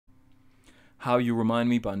How You Remind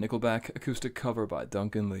Me by Nickelback, acoustic cover by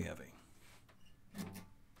Duncan Lievi.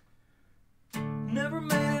 Never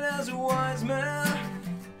made it as a wise man,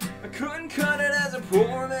 I couldn't cut it as a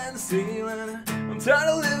poor man stealing. I'm tired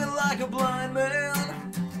of living like a blind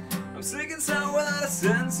man, I'm sick and sour without a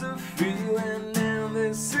sense of feeling. And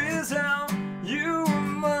this is how you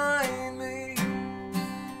remind me,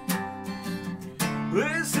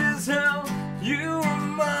 this is how you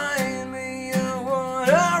remind me of what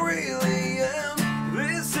I really am.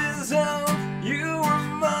 This is how you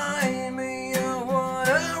remind me of what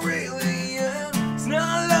I really am. It's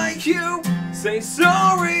not like you say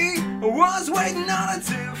sorry, I was waiting on a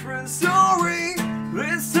different story.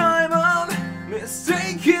 This time I'm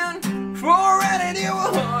mistaken for any new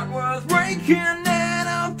heart worth breaking. And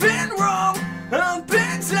I've been wrong, I've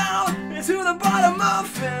been down into the bottom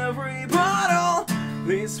of every bottle.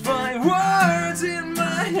 These 5 words in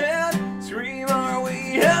my head scream, are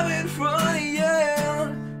we having fun?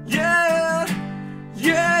 Yeah, yeah,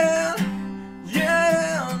 yeah,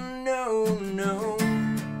 yeah, no, no.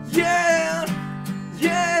 Yeah,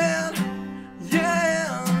 yeah,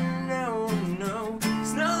 yeah, no, no.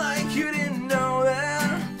 It's not like you didn't know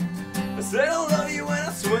that I said I love you and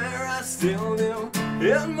I swear I still do.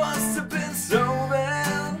 It must have been so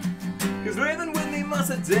bad, 'cause living with me must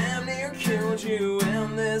have damn near killed you.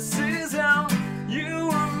 And this is how you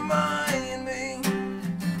remind me,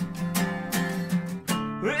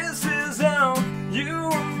 this is how you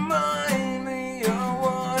remind me of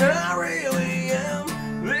what I really am.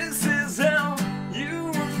 This is how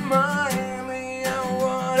you remind me of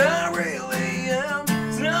what I really am.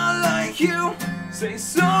 It's not like you say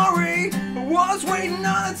sorry, I was waiting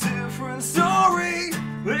on a different story.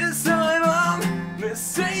 This time I'm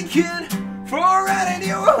mistaken for any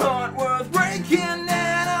new heart worth breaking.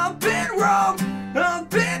 And I've been wrong, I've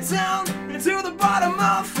been down into the bottom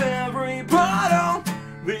of every bottle.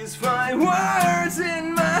 These 5 words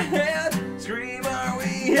in my head scream, are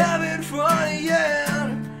we having fun? Yeah,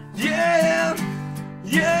 yeah,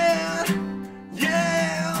 yeah,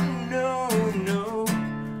 yeah, no, no.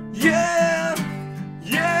 Yeah,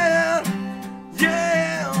 yeah,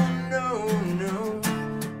 yeah, no, no.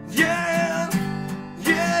 Yeah,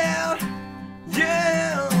 yeah,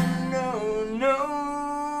 yeah, no, no.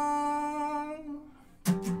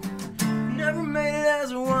 Never made it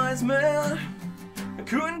as a wise man, I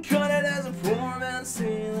couldn't cut it as a poor man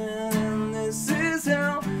stealing. And this is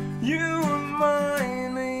how you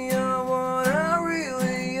remind me of what I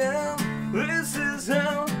really am. This is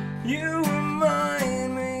how you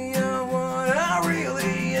remind me of what I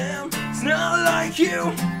really am. It's not like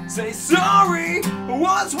you say sorry, I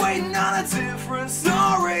was waiting on a different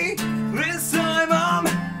story. This time I'm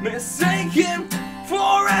mistaken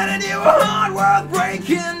for any new heart worth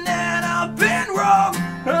breaking. And I've been wrong,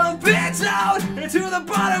 I've been down into the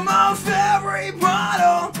bottom of every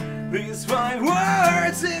bottle. These 5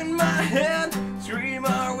 words in my head scream,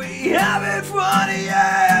 are we having fun?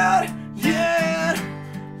 Yeah, yeah,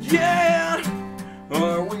 yeah,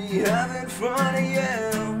 are we having fun?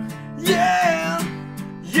 Yeah, yeah,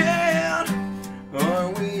 yeah, are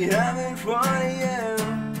we having fun?